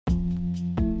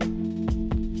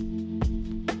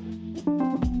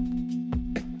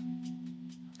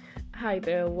Hi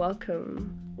there,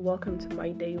 welcome to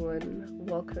my day one.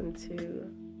 Welcome to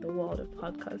the world of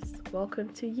podcasts. Welcome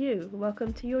to you.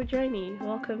 Welcome to your journey.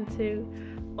 Welcome to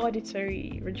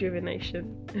auditory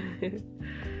rejuvenation.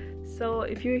 So,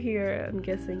 if you're here, I'm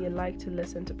guessing you like to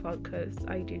listen to podcasts.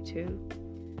 I do too.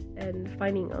 And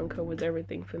finding Anchor was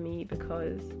everything for me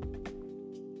because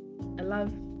I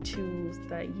love tools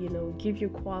that give you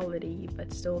quality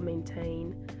but still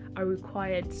maintain a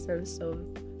required sense of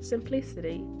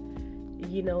simplicity.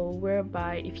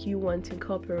 Whereby if you want to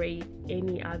incorporate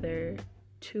any other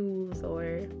tools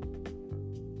or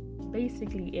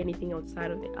basically anything outside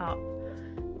of the app,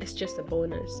 it's just a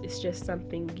bonus. It's just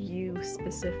something you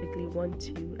specifically want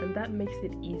to, and that makes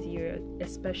it easier,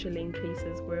 especially in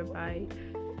cases whereby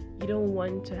you don't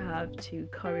want to have to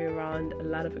carry around a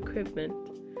lot of equipment.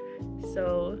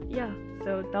 So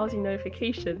that was your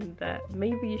notification that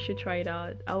maybe you should try it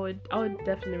out. I would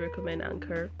definitely recommend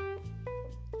Anchor,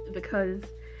 because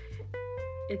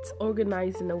it's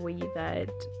organized in a way that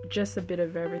just a bit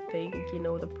of everything,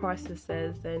 the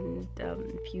processes, and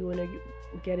if you want to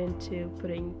get into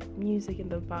putting music in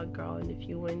the background, if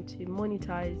you want to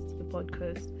monetize your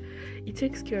podcast, it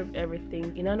takes care of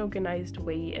everything in an organized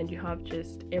way, and you have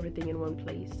just everything in one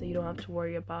place, so you don't have to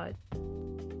worry about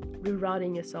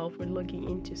rerouting yourself or logging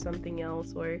into something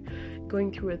else or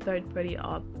going through a third-party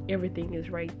app. Everything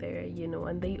is right there,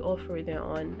 and they offer their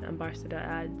own ambassador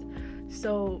ads.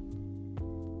 So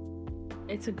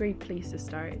it's a great place to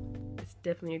start. It's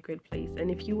definitely a great place. And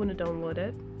if you want to download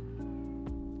it,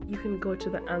 you can go to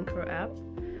the Anchor app.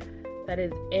 That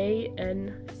is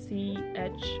ANCHOR.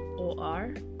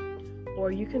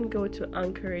 Or you can go to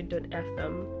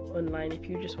anchor.fm online if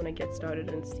you just want to get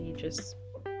started and see just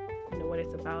what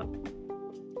it's about.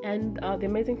 And the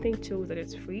amazing thing too is that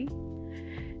it's free,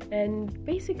 and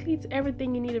basically it's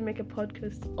everything you need to make a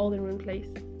podcast all in one place.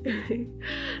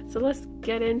 So let's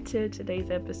get into today's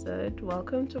episode.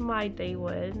 Welcome to my day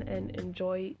one, and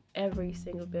enjoy every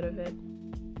single bit of it.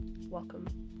 Welcome.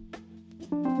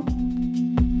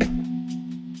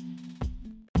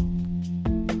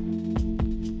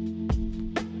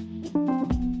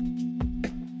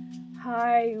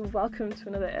 Hi, welcome to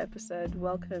another episode.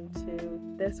 Welcome to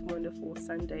this wonderful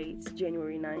Sunday. It's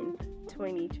January 9th,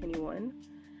 2021.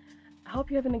 I hope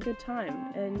you're having a good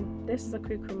time. And this is a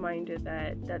quick reminder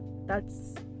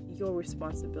that's your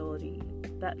responsibility.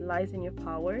 That lies in your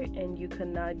power, and you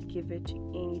cannot give it to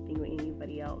anything or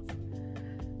anybody else.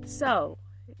 So,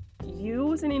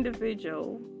 you as an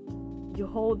individual, you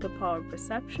hold the power of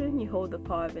perception, you hold the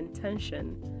power of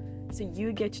intention. So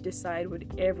you get to decide what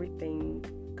everything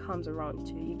comes around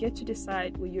to. You get to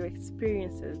decide what your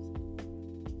experiences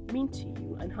mean to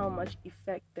you and how much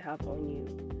effect they have on you.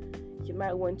 You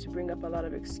might want to bring up a lot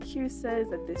of excuses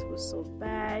that this was so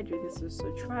bad or this was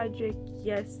so tragic.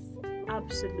 Yes,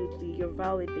 absolutely, you're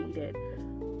validated.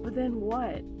 But then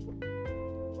what?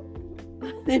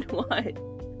 Then what?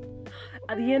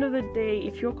 At the end of the day,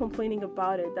 if you're complaining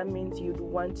about it, that means you'd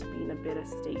want to be in a better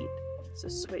state. So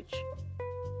switch.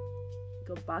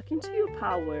 Go back into your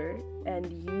power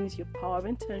and use your power of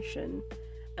intention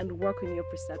and work on your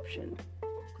perception.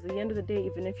 Because at the end of the day,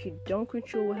 even if you don't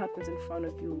control what happens in front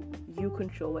of you, you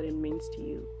control what it means to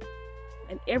you.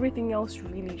 And everything else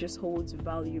really just holds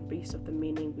value based off the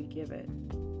meaning we give it.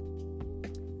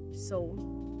 So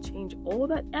change all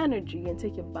that energy and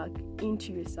take it back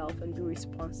into yourself and be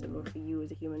responsible for you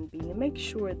as a human being. And make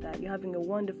sure that you're having a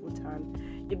wonderful time.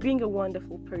 You're being a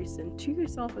wonderful person to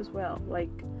yourself as well.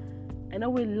 I know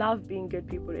we love being good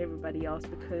people to everybody else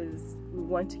because we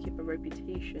want to keep a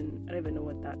reputation. I don't even know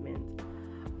what that means.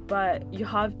 But you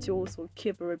have to also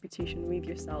keep a reputation with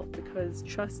yourself, because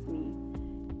trust me,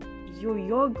 you're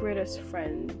your greatest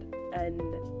friend and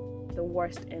the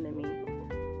worst enemy.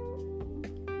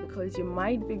 Because you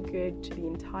might be good to the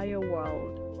entire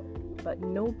world, but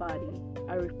nobody,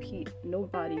 I repeat,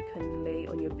 nobody can lay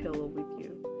on your pillow with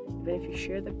you. Even if you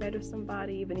share the bed with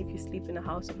somebody, even if you sleep in a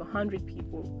house of 100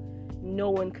 people,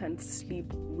 no one can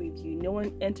sleep with you. No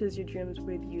one enters your dreams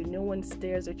with you. No one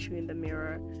stares at you in the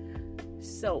mirror.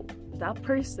 So that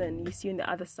person you see on the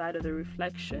other side of the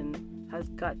reflection has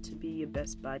got to be your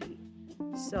best buddy.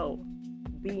 So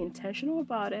be intentional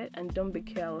about it, and don't be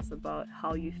careless about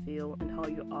how you feel and how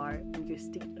you are and your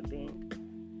state of being.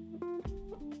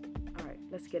 Alright,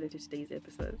 let's get into today's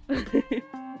episode.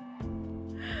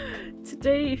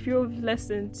 Today, if you've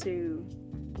listened to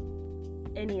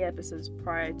any episodes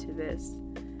prior to this,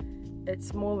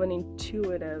 it's more of an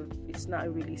intuitive, it's not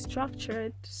really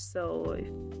structured. So if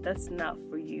that's not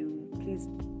for you, please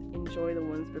enjoy the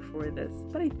ones before this.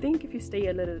 But I think if you stay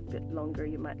a little bit longer,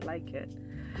 you might like it.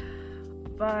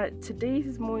 But today's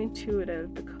is more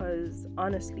intuitive because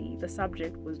honestly, the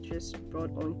subject was just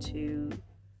brought onto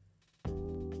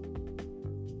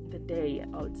the day,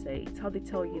 I would say. It's how they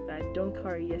tell you that don't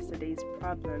carry yesterday's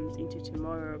problems into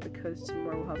tomorrow because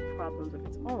tomorrow will have problems of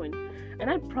its own. And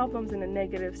not problems in a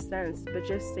negative sense, but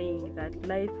just saying that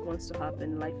life wants to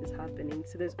happen, life is happening.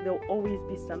 So there'll always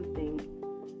be something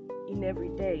in every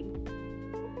day.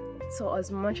 So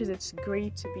as much as it's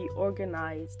great to be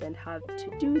organized and have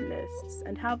to-do lists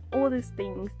and have all these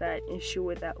things that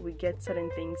ensure that we get certain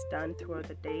things done throughout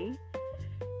the day,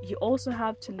 you also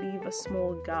have to leave a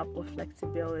small gap of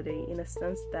flexibility in a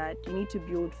sense that you need to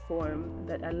build form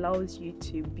that allows you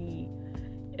to be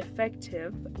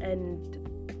effective and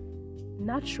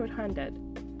not short-handed.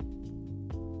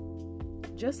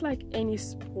 Just like any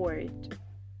sport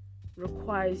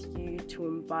requires you to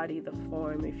embody the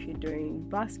form. If you're doing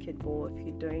basketball, if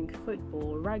you're doing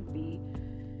football, rugby,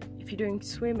 if you're doing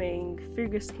swimming,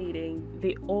 figure skating,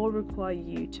 they all require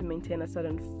you to maintain a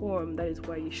certain form. That is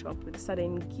why you show up with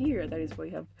certain gear. That is why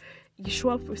you show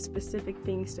up for specific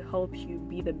things to help you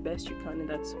be the best you can in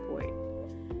that sport.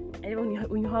 And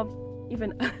when you have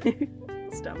even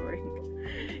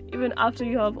stammering, even after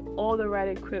you have all the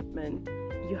right equipment,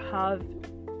 you have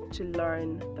to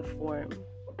learn the form.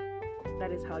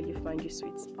 That is how you find your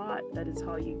sweet spot. That is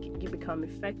how you become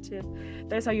effective.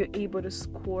 That is how you're able to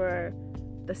score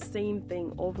the same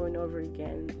thing over and over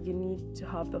again. You need to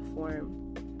have the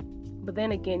form. But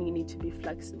then again, you need to be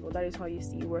flexible. That is how you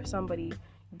see where somebody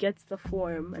gets the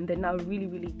form and they're now really,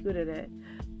 really good at it,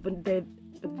 but they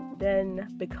then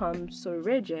become so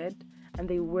rigid and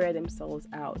they wear themselves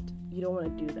out. You don't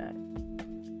want to do that.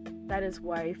 That is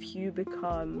why if you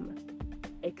become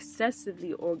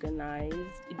excessively organized,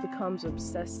 it becomes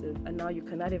obsessive, and now you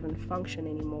cannot even function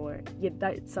anymore. Yet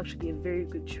that it's actually a very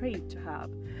good trait to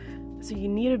have. So you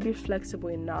need to be flexible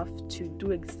enough to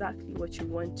do exactly what you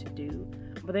want to do,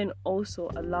 but then also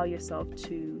allow yourself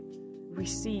to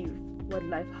receive what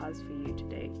life has for you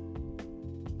today.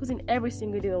 Because in every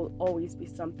single day there will always be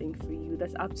something for you.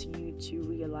 That's up to you to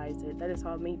realize it. That is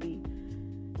how maybe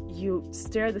you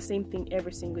stare the same thing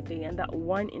every single day, and that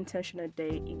one intentional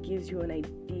day, it gives you an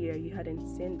idea you hadn't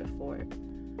seen before.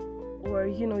 Or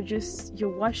just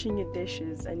you're washing your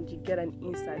dishes and you get an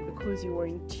insight because you were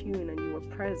in tune and you were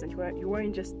present. You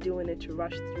weren't just doing it to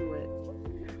rush through it.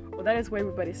 Well, that is why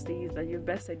everybody says that your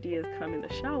best ideas come in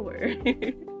the shower.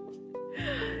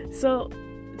 So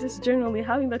just generally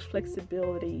having that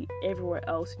flexibility everywhere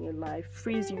else in your life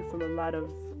frees you from a lot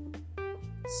of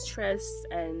stress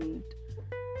and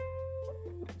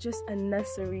just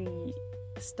unnecessary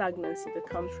stagnancy that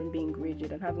comes from being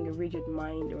rigid and having a rigid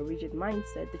mind or a rigid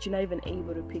mindset that you're not even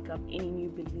able to pick up any new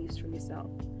beliefs from yourself.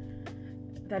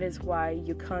 That is why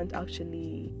you can't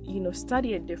actually,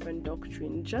 study a different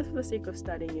doctrine just for the sake of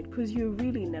studying it, because you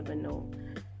really never know.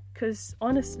 Because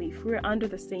honestly, if we're under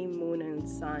the same moon and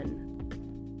sun,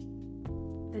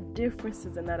 the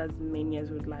differences are not as many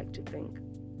as we'd like to think.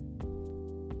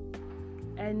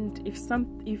 And if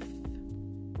something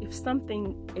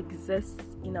exists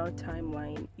in our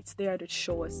timeline, it's there to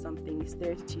show us something, it's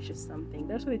there to teach us something.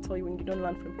 That's what they tell you when you don't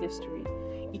learn from history,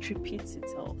 it repeats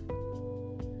itself.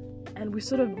 And we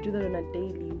sort of do that on a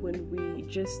daily when we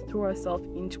just throw ourselves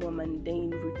into a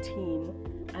mundane routine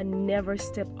and never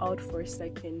step out for a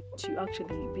second to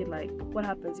actually be like, what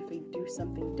happens if I do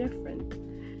something different?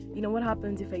 What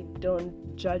happens if I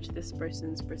don't judge this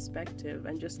person's perspective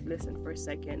and just listen for a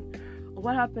second?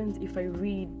 What happens if I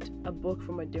read a book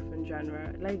from a different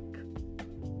genre?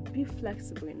 Be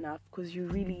flexible enough, because you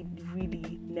really,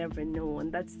 really never know,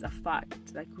 and that's a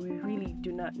fact. We really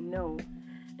do not know.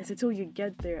 It's until you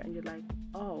get there and you're like,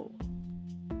 oh,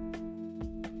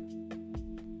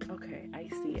 okay, I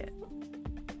see it.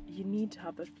 You need to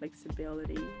have that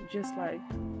flexibility. Just like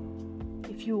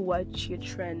if you watch your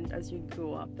trend as you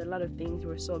grow up, there are a lot of things you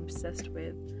were so obsessed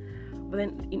with. But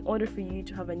then in order for you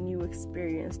to have a new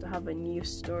experience, to have a new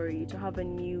story, to have a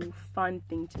new fun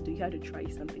thing to do, you have to try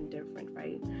something different,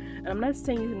 right? And I'm not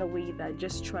saying it in a way that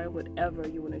just try whatever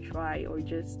you want to try or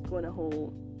just go on a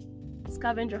whole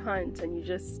scavenger hunt and you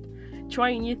just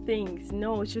try new things.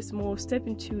 No, it's just more step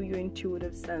into your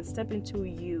intuitive sense, step into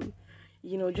you.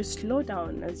 Just slow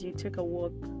down as you take a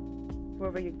walk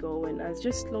wherever you go, and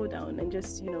just slow down and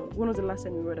just, when was the last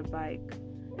time you rode a bike?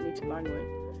 I need to learn one.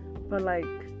 But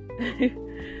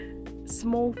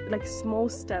small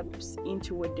steps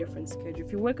into a different schedule.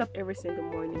 If you wake up every single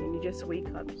morning and you just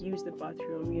wake up, use the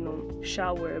bathroom,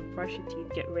 shower, brush your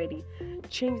teeth, get ready,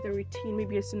 change the routine.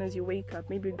 Maybe as soon as you wake up,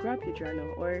 maybe grab your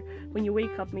journal, or when you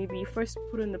wake up, maybe first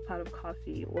put in the pot of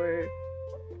coffee, or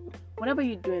whatever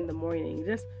you do in the morning,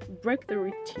 just break the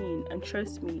routine, and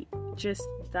trust me, just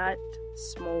that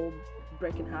small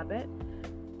breaking habit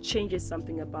changes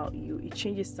something about you. It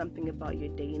changes something about your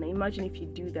day. And imagine if you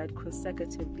do that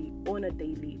consecutively on a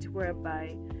daily, to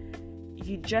whereby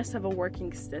you just have a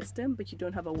working system, but you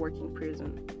don't have a working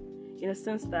prison. In a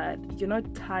sense that you're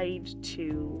not tied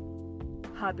to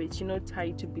habits, you're not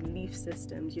tied to belief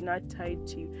systems, you're not tied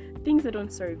to things that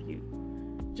don't serve you.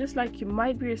 Just like you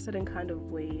might be a certain kind of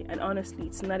way, and honestly,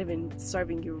 it's not even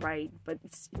serving you right, but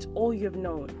it's all you've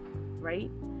known,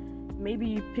 right? Maybe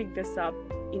you pick this up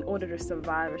in order to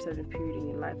survive a certain period in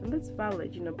your life, and that's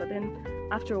valid, but then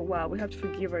after a while, we have to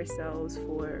forgive ourselves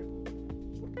for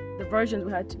the versions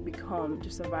we had to become to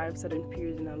survive certain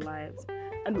periods in our lives.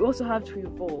 And we also have to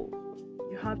evolve.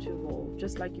 You have to evolve.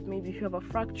 Just like if you have a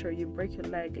fracture, you break your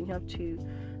leg and you have to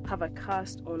have a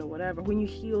cast on or whatever. When you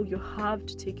heal, you have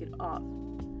to take it off.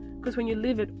 Because when you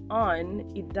leave it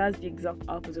on, it does the exact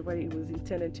opposite of what it was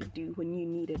intended to do when you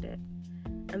needed it.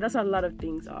 And that's how a lot of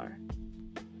things are.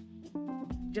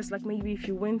 Just like maybe if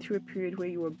you went through a period where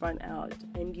you were burnt out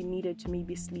and you needed to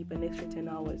maybe sleep an extra 10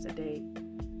 hours a day,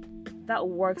 that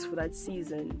works for that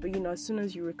season. But as soon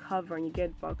as you recover and you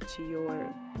get back to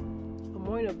your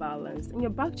hormonal balance and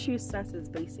you're back to your senses,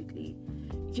 basically,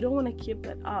 you don't want to keep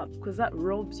that up, because that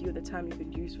robs you of the time you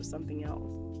could use for something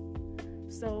else.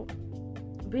 So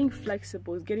being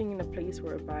flexible is getting in a place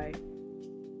whereby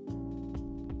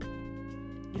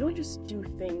you don't just do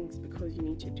things because you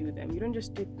need to do them. You don't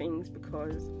just do things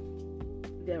because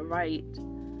they're right.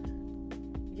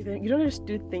 You don't just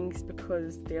do things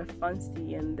because they're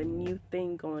fancy and the new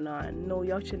thing going on. No,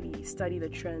 you actually study the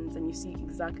trends and you see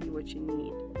exactly what you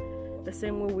need. The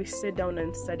same way we sit down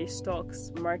and study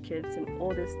stocks, markets, and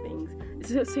all these things. It's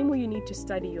the same way you need to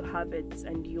study your habits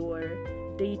and your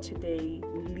day-to-day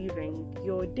living.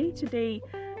 Your day-to-day,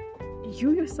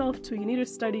 you yourself too, you need to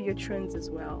study your trends as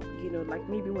well. Like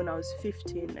maybe when I was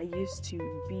 15, I used to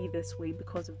be this way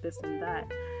because of this and that.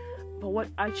 But what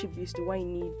attributes do I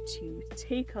need to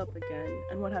take up again,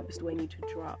 and what habits do I need to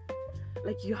drop?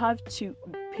 Like, you have to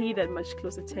pay that much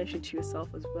close attention to yourself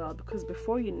as well, because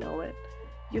before you know it,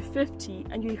 you're 50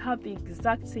 and you have the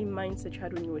exact same mindset you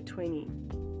had when you were 20.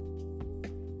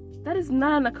 That is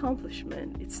not an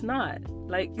accomplishment. It's not.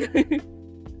 Like,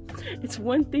 it's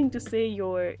one thing to say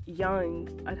you're young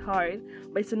at heart,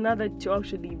 but it's another to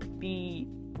actually be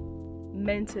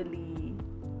mentally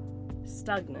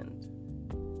stagnant.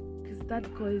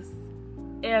 That goes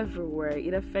everywhere.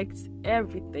 It affects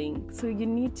everything. So you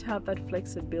need to have that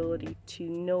flexibility to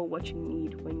know what you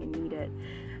need when you need it,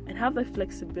 and have that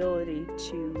flexibility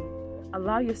to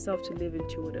allow yourself to live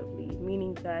intuitively,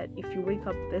 meaning that if you wake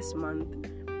up this month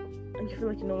and you feel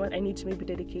like, I need to maybe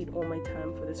dedicate all my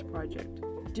time for this project,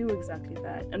 do exactly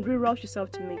that, and reroute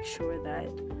yourself to make sure that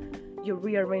you're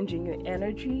rearranging your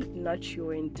energy, not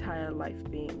your entire life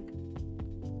being.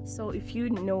 So if you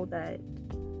know that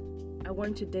I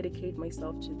want to dedicate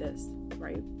myself to this,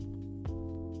 right?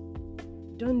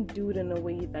 Don't do it in a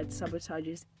way that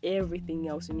sabotages everything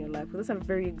else in your life, because that's a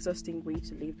very exhausting way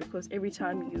to live, because every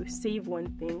time you save one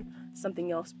thing,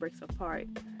 something else breaks apart.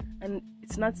 And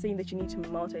it's not saying that you need to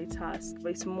multitask,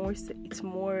 but it's more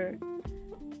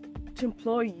to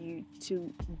implore you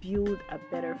to build a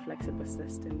better flexible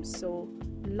system. So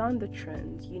learn the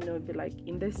trends, be like,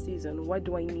 in this season, what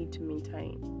do I need to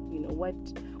maintain?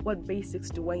 What basics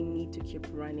do I need to keep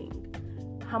running?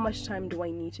 How much time do I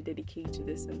need to dedicate to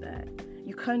this and that?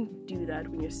 You can't do that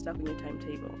when you're stuck in your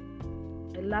timetable.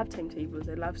 I love timetables,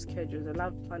 I love schedules, I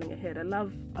love planning ahead, I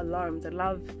love alarms, I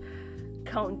love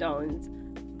countdowns,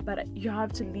 but you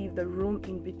have to leave the room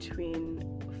in between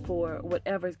for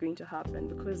whatever is going to happen,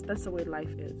 because that's the way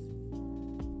life is.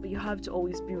 But you have to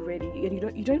always be ready, and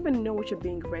you don't even know what you're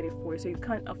being ready for, so you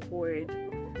can't afford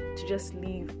to just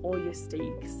leave all your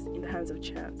stakes in the hands of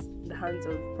chance, in the hands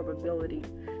of probability.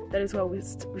 That is why we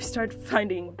start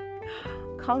finding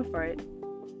comfort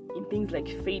in things like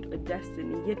fate or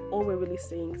destiny, yet all we're really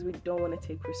saying is we don't want to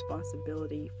take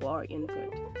responsibility for our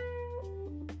input.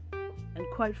 And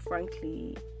quite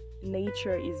frankly,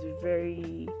 nature is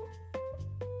very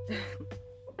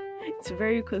it's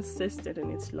very consistent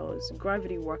in its laws.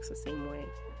 Gravity works the same way.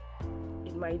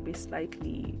 It might be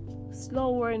slightly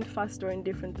slower and faster in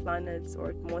different planets or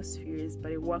atmospheres, but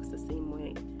it works the same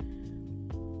way.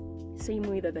 Same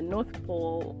way that the North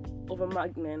Pole of a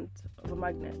magnet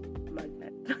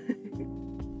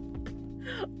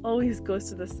always goes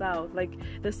to the south. Like,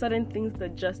 there's certain things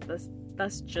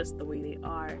that's just the way they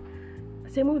are.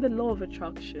 Same way with the law of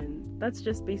attraction. That's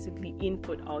just basically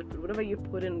input output. Whatever you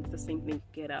put in, it's the same thing you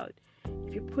get out.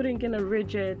 If you're putting in a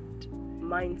rigid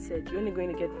mindset, you're only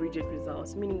going to get rigid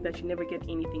results, meaning that you never get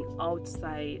anything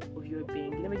outside of your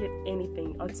being. You never get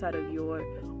anything outside of your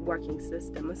working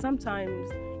system. And sometimes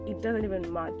it doesn't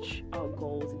even match our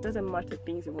goals. It doesn't match the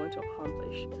things we want to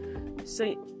accomplish. So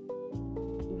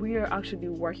we are actually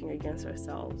working against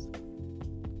ourselves.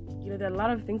 There are a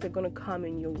lot of things that are going to come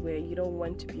in your way. You don't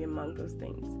want to be among those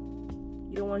things.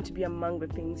 You don't want to be among the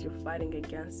things you're fighting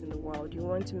against in the world. You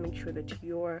want to make sure that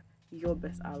you're your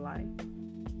best ally.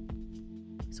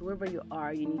 So wherever you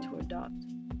are, you need to adopt.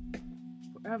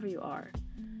 Wherever you are.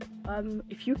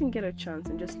 If you can get a chance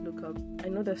and just look up, I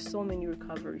know there's so many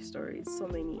recovery stories, so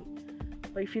many.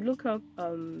 But if you look up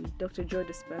Dr. Joe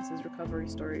Dispenza's recovery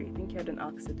story, I think he had an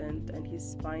accident and his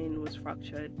spine was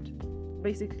fractured.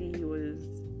 Basically, he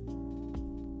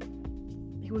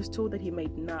was told that he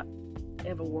might not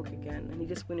ever walk again, and he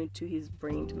just went into his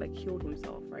brain to heal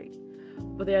himself, right?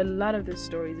 But there are a lot of these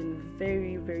stories in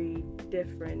very, very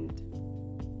different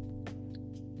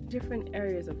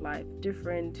areas of life,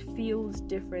 different fields,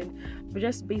 but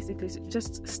just basically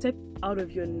just step out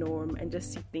of your norm and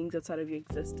just see things outside of your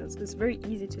existence. Because it's very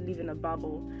easy to live in a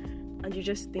bubble and you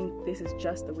just think this is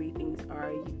just the way things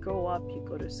are. You grow up, you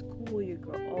go to school, you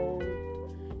grow old,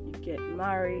 you get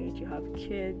married, you have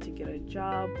kids, you get a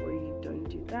job, or you don't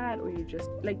do that, or you just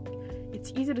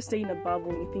it's easy to stay in a bubble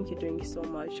and you think you're doing so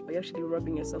much, but you're actually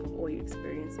robbing yourself of all your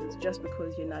experiences just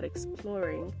because you're not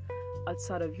exploring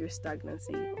outside of your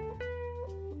stagnancy.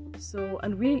 So,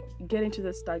 and we get into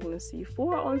the stagnancy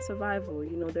for our own survival.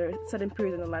 There are certain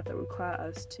periods in our life that require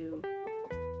us to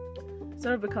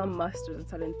sort of become masters of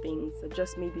certain things, that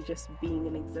just being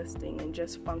and existing and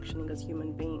just functioning as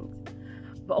human beings.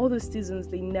 But all those seasons,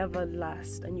 they never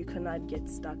last, and you cannot get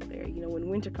stuck there. When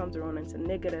winter comes around and it's a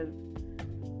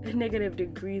negative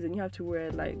degrees and you have to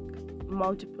wear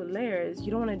multiple layers,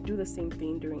 you don't want to do the same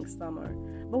thing during summer.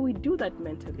 But we do that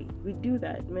mentally.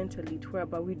 To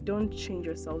whereby we don't change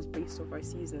ourselves based off our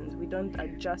seasons. We don't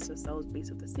adjust ourselves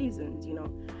based off the seasons,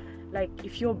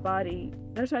 if your body,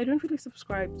 that's why I don't really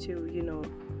subscribe to,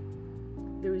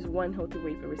 there is one healthy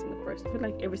way for every single person. I feel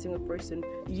like every single person,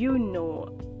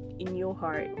 in your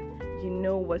heart,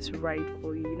 what's right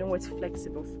for you, what's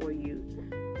flexible for you.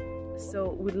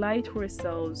 So we lie to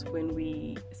ourselves when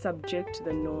we subject to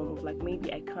the norm of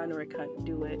maybe I can or I can't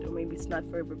do it, or maybe it's not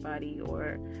for everybody,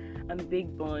 or I'm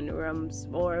big bone, or I'm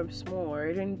small, or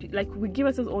I don't we give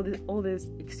ourselves all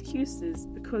these excuses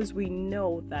because we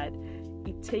know that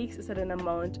it takes a certain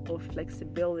amount of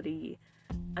flexibility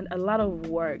and a lot of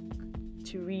work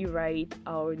to rewrite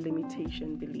our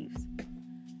limitation beliefs.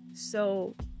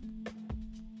 So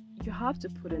you have to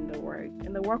put in the work,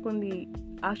 and the work only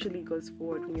actually goes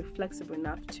forward when you're flexible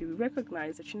enough to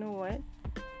recognize that,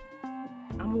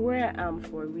 I'm where I am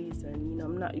for a reason.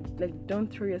 I'm not don't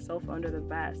throw yourself under the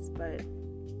bus, but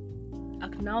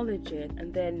acknowledge it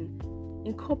and then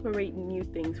incorporate new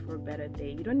things for a better day.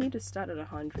 You don't need to start at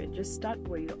 100. Just start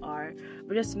where you are,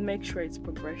 but just make sure it's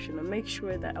progression, and make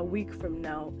sure that a week from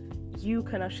now you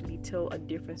can actually tell a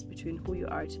difference between who you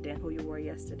are today and who you were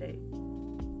yesterday.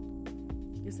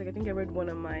 It's I think I read one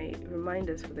of my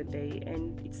reminders for the day,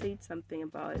 and it said something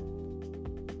about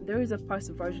there is a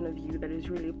past version of you that is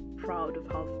really proud of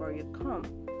how far you've come.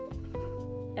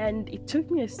 And it took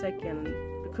me a second,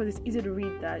 because it's easy to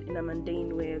read that in a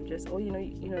mundane way of just,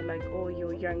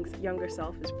 your younger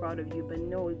self is proud of you, but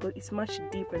no, it's much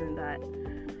deeper than that.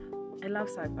 I love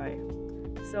sci-fi,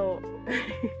 so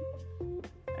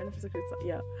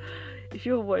if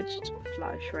you watched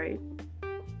Flash, right,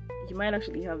 you might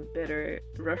actually have better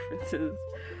references,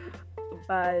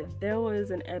 but there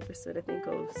was an episode, I think,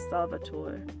 of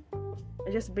Salvatore,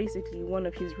 and just basically one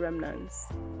of his remnants,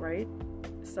 right,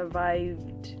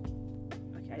 survived.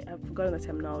 Okay, I've forgotten the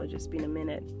terminology, it's been a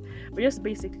minute, but just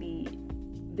basically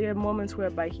there are moments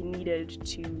whereby he needed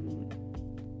to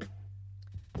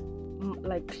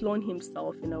clone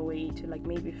himself in a way to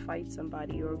maybe fight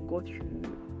somebody or go through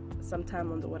some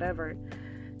time on the whatever.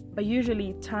 But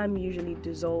time usually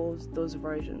dissolves those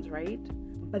versions, right?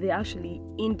 But they're actually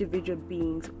individual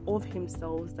beings of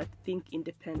himself that think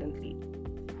independently.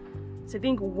 So I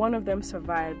think one of them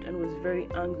survived and was very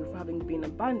angry for having been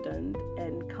abandoned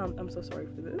and I'm so sorry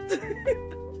for this.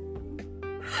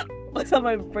 That's how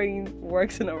my brain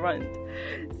works in a rant.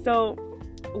 So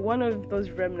one of those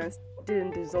remnants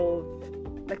didn't dissolve,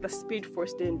 the Speed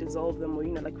Force didn't dissolve them or,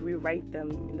 rewrite them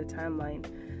in the timeline.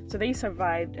 So they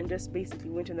survived and just basically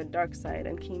went on the dark side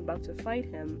and came back to fight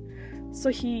him. So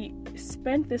he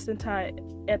spent this entire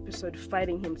episode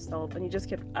fighting himself, and he just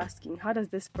kept asking, how does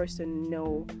this person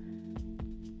know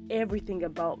everything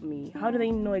about me? How do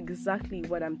they know exactly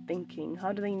what I'm thinking?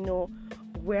 How do they know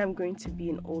where I'm going to be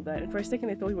and all that. And for a second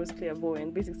I thought he was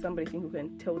clairvoyant, basically somebody who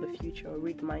can tell the future or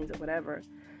read minds or whatever.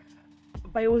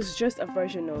 But it was just a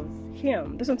version of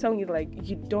him. That's what I'm telling you, like,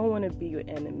 you don't want to be your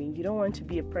enemy. You don't want to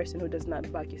be a person who does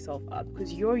not back yourself up,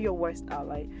 because you're your worst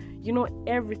ally. You know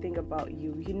everything about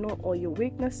you. You know all your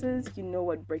weaknesses. You know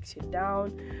what breaks you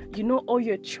down. You know all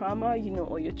your trauma. You know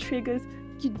all your triggers.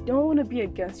 You don't want to be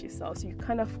against yourself, so you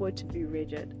can't afford to be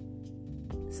rigid.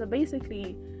 So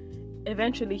basically,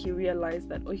 eventually he realized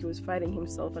that, he was fighting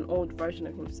himself, an old version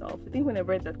of himself. I think when I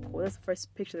read that quote, that's the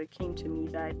first picture that came to me,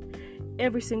 that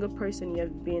every single person you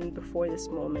have been before this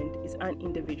moment is an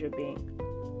individual being.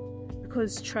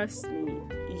 Because trust me,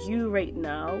 you right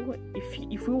now,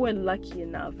 if we were lucky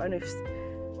enough, I don't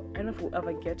know if we'll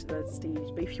ever get to that stage,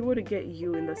 but if you were to get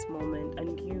you in this moment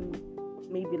and you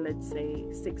maybe, let's say,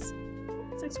 six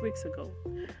weeks ago,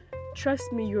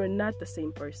 trust me, you're not the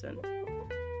same person.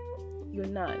 You're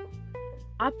not.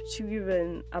 Up to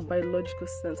even a biological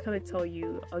sense, can I tell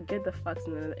you, I'll get the facts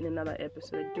in another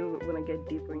episode. I do when I get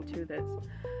deeper into this.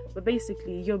 But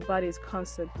basically, your body is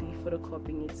constantly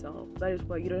photocopying itself. That is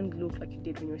why you don't look like you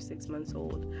did when you were 6 months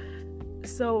old.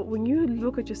 So when you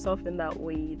look at yourself in that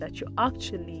way, that you're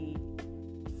actually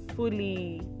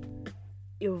fully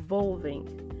evolving,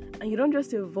 and you don't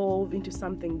just evolve into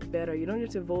something better. You don't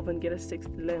just evolve and get a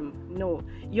sixth limb. No,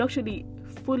 you actually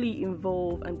fully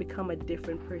evolve and become a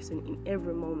different person in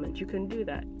every moment. You can do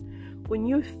that. When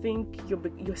you think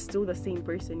you're still the same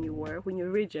person you were, when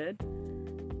you're rigid,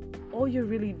 all you're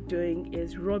really doing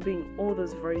is robbing all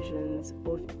those versions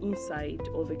of insight,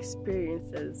 of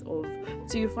experiences,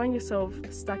 so you find yourself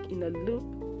stuck in a loop.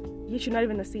 Yet you're not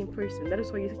even the same person. That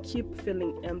is why you keep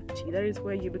feeling empty. That is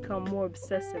where you become more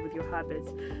obsessive with your habits,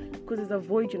 because there's a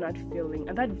void you're not filling,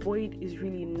 and that void is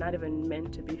really not even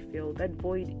meant to be filled. That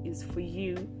void is for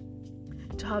you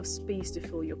to have space to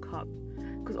fill your cup.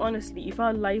 Because honestly, if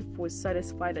our life was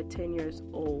satisfied at 10 years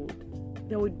old,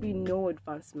 there would be no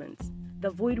advancements. The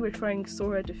void we're trying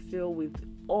so hard to fill with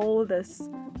all this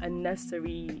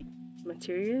unnecessary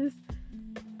materials,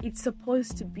 it's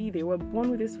supposed to be there. We're born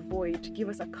with this void to give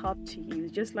us a cup to use.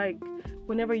 Just like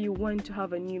whenever you want to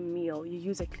have a new meal, you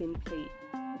use a clean plate.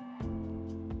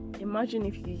 Imagine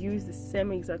if you use the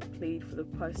same exact plate for the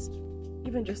past,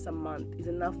 even just a month, is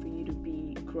enough for you to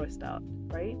be grossed out,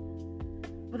 right?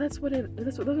 But that's what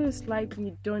it's like when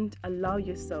you don't allow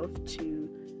yourself to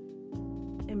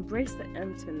embrace the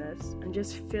emptiness and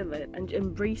just feel it, and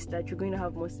embrace that you're going to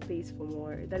have more space for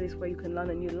more. That is where you can learn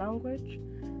a new language,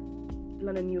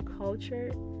 learn a new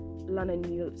culture, learn a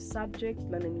new subject,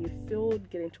 learn a new field,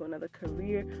 get into another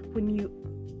career, when you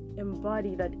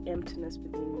embody that emptiness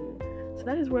within you. So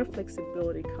that is where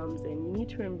flexibility comes in. You need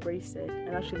to embrace it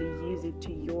and actually use it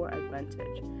to your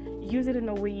advantage. Use it in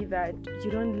a way that you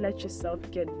don't let yourself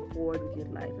get bored with your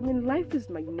life. I mean, life is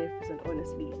magnificent,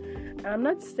 honestly. And I'm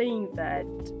not saying that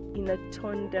in a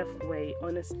tone-deaf way,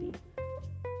 honestly.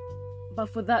 But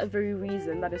for that very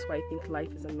reason, that is why I think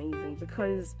life is amazing,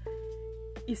 because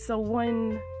it's a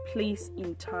one place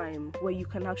in time where you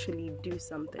can actually do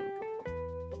something.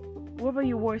 Whoever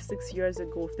you were 6 years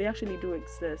ago, if they actually do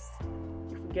exist,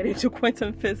 if we get into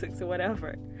quantum physics or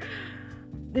whatever,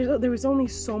 there is only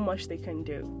so much they can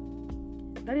do.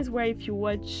 That is why if you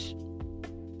watch,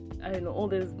 I don't know, all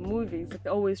these movies, like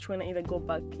they're always trying to either go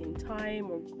back in time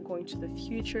or go into the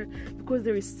future, because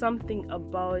there is something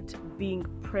about being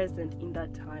present in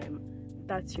that time.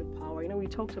 That's your power. You know, we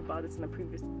talked about this in a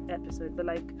previous episode, but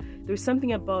like, there's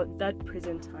something about that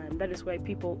present time. That is why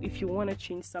people, if you want to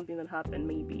change something that happened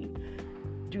maybe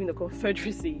during the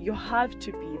Confederacy, you have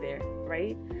to be there,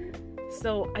 right?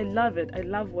 So I love it. I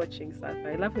love watching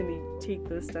sci-fi. I love when they take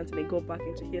those stunts and they go back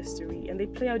into history and they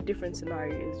play out different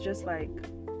scenarios. Just like,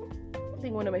 I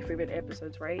think one of my favorite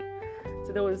episodes, right?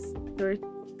 So there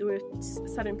were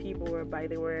certain people whereby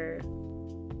they were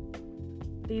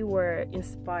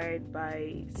inspired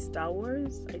by Star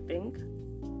Wars, I think.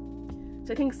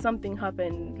 So I think something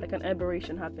happened, like an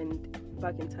aberration happened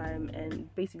back in time,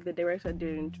 and basically the director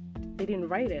didn't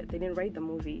write it. They didn't write the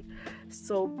movie.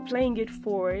 So playing it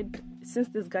forward, since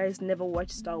these guys never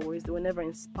watched Star Wars, they were never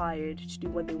inspired to do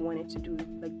what they wanted to do.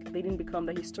 Like, they didn't become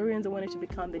the historians they wanted to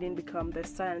become. They didn't become the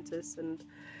scientists, and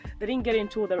they didn't get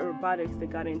into all the robotics they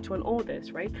got into and all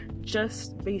this, right?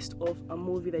 Just based off a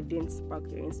movie that didn't spark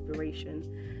their inspiration.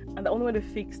 And the only way to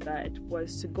fix that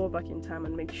was to go back in time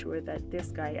and make sure that this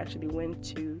guy actually went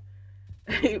to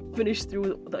finish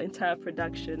through the entire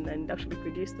production and actually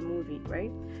produce the movie,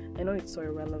 right? I know it's so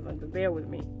irrelevant, but bear with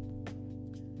me.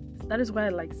 That is why I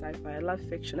like sci-fi. I love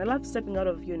fiction. I love stepping out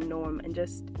of your norm and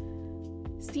just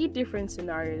see different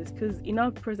scenarios, because in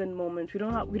our present moment we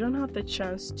don't have the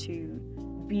chance to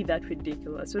be that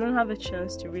ridiculous. We don't have a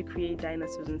chance to recreate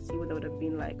dinosaurs and see what that would have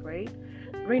been like, right?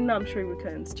 Right now, I'm sure we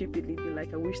can stupidly be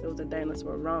like, I wish there was a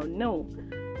dinosaur around. No.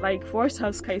 Like, for us to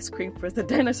have skyscrapers, the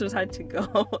dinosaurs had to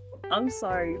go. I'm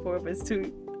sorry for us to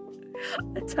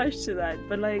attach to that.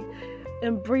 But, like,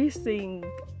 embracing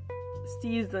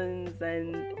seasons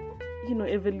and,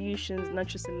 evolutions,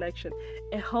 natural selection,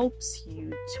 it helps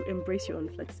you to embrace your own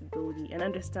flexibility and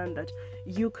understand that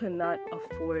you cannot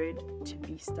afford to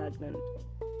be stagnant.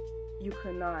 You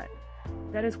cannot.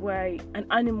 That is why, and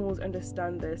animals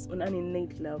understand this on an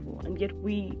innate level, and yet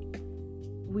we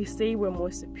say we're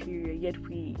more superior, yet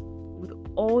with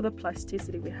all the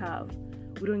plasticity we have,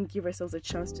 we don't give ourselves a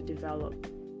chance to develop.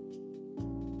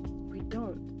 We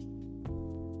don't.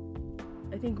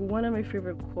 I think one of my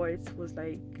favorite quotes was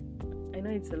like, I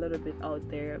know it's a little bit out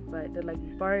there, but they're like,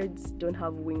 birds don't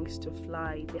have wings to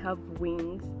fly. They have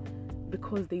wings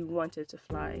because they wanted to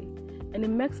fly. And it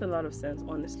makes a lot of sense,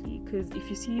 honestly, because if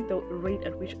you see the rate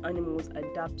at which animals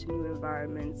adapt to new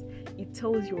environments, it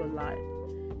tells you a lot.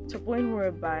 To a point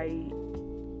whereby,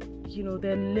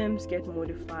 their limbs get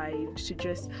modified to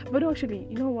just... But actually,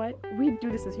 you know what? We do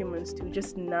this as humans too,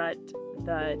 just not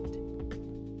that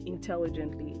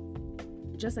intelligently.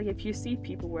 Just like if you see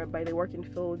people whereby they work in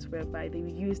fields whereby they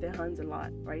use their hands a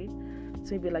lot, right?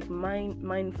 So maybe like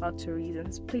mine factories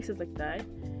and places like that,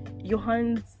 your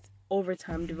hands over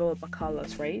time develop a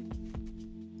callus, right?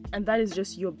 And that is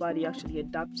just your body actually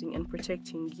adapting and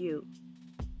protecting you.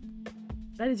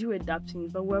 That is you adapting,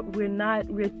 but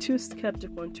we're too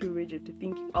skeptical and too rigid to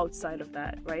think outside of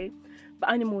that, right? But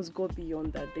animals go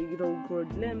beyond that. They'll grow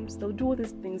limbs, they'll do all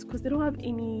these things because they don't have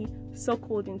any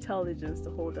so-called intelligence to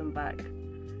hold them back.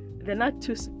 They're not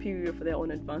too superior for their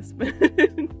own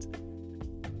advancement.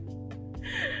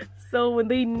 So when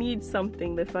they need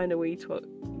something, they find a way to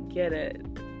get it.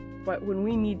 But when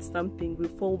we need something, we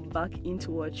fall back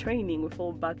into our training, we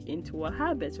fall back into our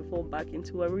habits, we fall back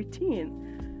into our routine.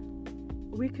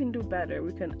 We can do better.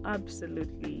 We can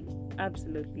absolutely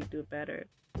do better.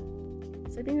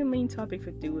 So I think the main topic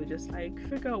for today was just like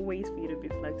figure out ways for you to be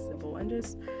flexible and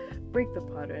just break the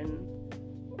pattern.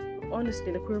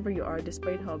 Honestly, like wherever you are,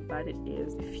 despite how bad it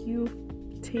is, if you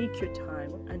take your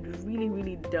time and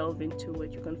really delve into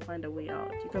it, you can find a way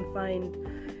out.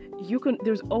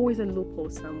 There's always a loophole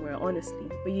somewhere, honestly,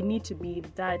 but you need to be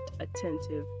that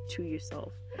attentive to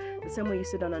yourself. The same way you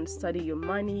sit down and study your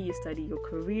money, you study your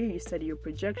career, you study your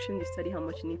projection, you study how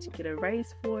much you need to get a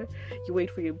raise for, you wait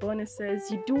for your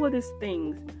bonuses, you do all these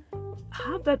things.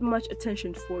 Have that much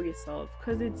attention for yourself,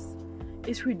 because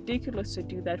it's ridiculous to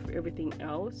do that for everything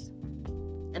else.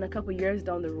 And a couple years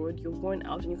down the road, you're worn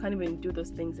out and you can't even do those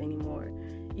things anymore.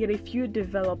 Yet if you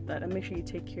develop that and make sure you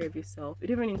take care of yourself, it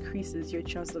even increases your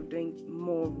chance of doing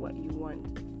more of what you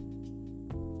want.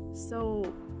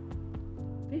 So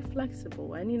be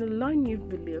flexible and learn new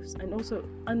beliefs and also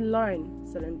unlearn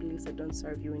certain beliefs that don't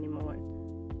serve you anymore.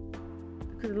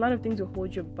 Because a lot of things will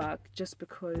hold you back just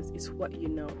because it's what you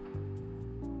know.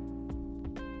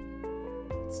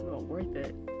 It's not worth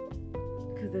it.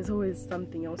 Because there's always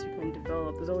something else you can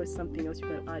develop. There's always something else you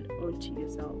can add onto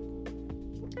yourself.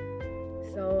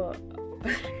 So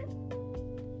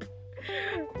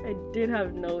I did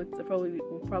have notes.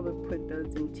 We'll probably put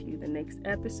those into the next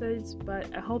episodes.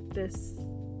 But I hope this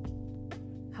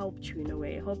helped you in a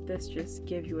way. I hope this just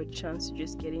gave you a chance to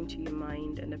just get into your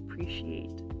mind and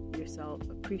appreciate yourself.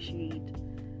 Appreciate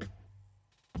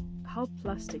how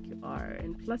plastic you are.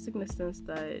 And plastic in the sense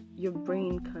that your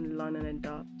brain can learn and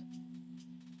adapt.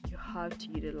 You have to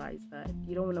utilize that.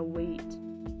 You don't want to wait.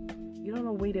 You don't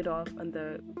want to wait it off and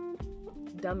the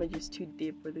damage is too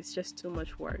deep, but it's just too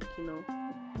much work,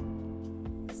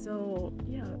 So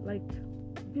yeah, like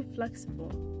be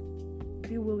flexible,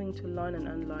 be willing to learn and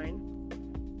unlearn,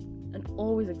 and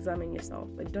always examine yourself,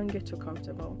 but don't get too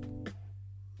comfortable.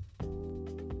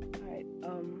 Alright,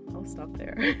 I'll stop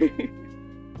there.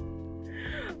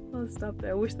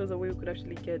 I wish there was a way we could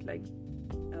actually get like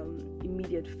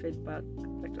immediate feedback,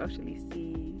 like to actually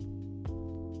see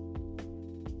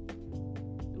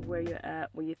where you're at,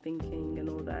 what you're thinking and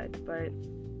all that. But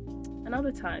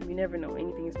another time, you never know,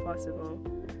 anything is possible.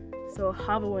 So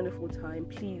have a wonderful time.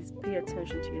 Please pay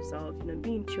attention to yourself,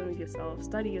 be in tune with yourself,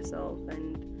 study yourself,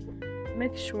 and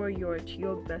make sure you're at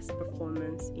your best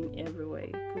performance in every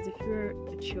way. Because if you're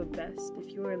at your best, if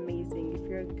you're amazing, if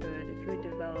you're good, if you're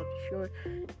developed, if you're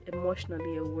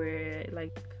emotionally aware,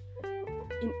 like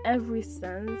in every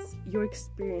sense, your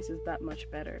experience is that much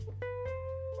better.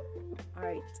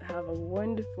 Alright, have a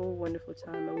wonderful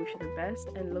time. I wish you the best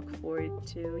and look forward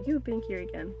to you being here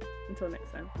again. Until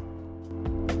next time.